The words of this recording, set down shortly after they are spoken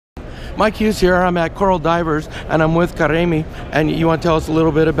Mike Hughes here. I'm at Coral Divers, and I'm with Karemi. And you want to tell us a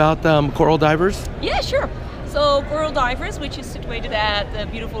little bit about Coral Divers? Yeah, sure. So Coral Divers, which is situated at the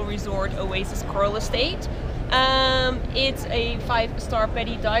beautiful resort Oasis Coral Estate. It's a 5-star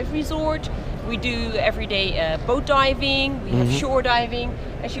Petty dive resort. We do everyday boat diving, we have shore diving.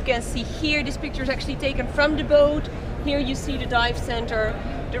 As you can see here, this picture is actually taken from the boat. Here you see the dive center.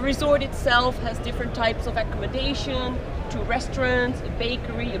 The resort itself has different types of accommodation, 2 restaurants, a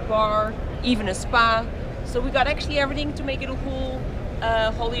bakery, a bar, even a spa. So we got actually everything to make it a whole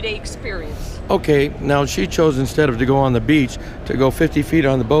holiday experience. Okay, now she chose, instead of to go on the beach, to go 50 feet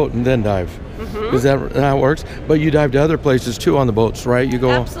on the boat and then dive. Is that how it works? But you dive to other places too on the boats, right? You go.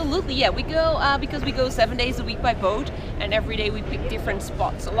 Absolutely, yeah. We go because we go 7 days a week by boat, and every day we pick different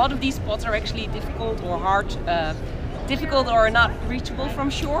spots. A lot of these spots are actually difficult or not reachable from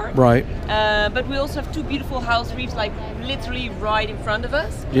shore. Right. But we also have 2 beautiful house reefs, like literally right in front of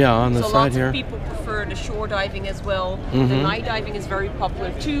us. Yeah, on the so side here. Lots of people prefer the shore diving as well. The night diving is very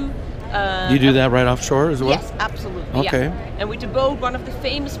popular too. You do that right offshore as well? Yes, absolutely. Okay. Yeah. And with the boat, one of the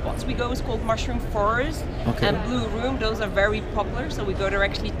famous spots we go is called Mushroom Forest and Blue Room. Those are very popular, so we go there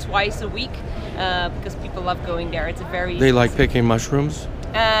actually twice a week because people love going there. It's a very... They like picking mushrooms?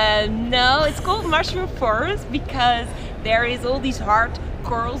 No, it's called Mushroom Forest because there is all these hard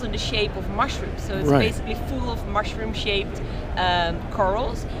corals in the shape of mushrooms. So it's basically full of mushroom-shaped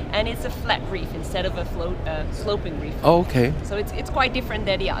corals, and it's a flat reef instead of a sloping reef. Oh, okay. So it's quite different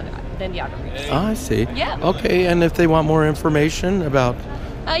than the other reefs. Oh, I see. Yeah. Okay, and if they want more information about...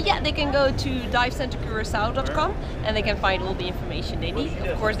 Yeah, they can go to divecentercuracao.com and they can find all the information they need.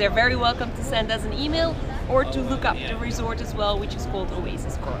 Of course, they're very welcome to send us an email or to look up the resort as well, which is called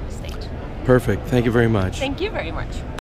Oasis Coral Estate. Perfect. Thank you very much. Thank you very much.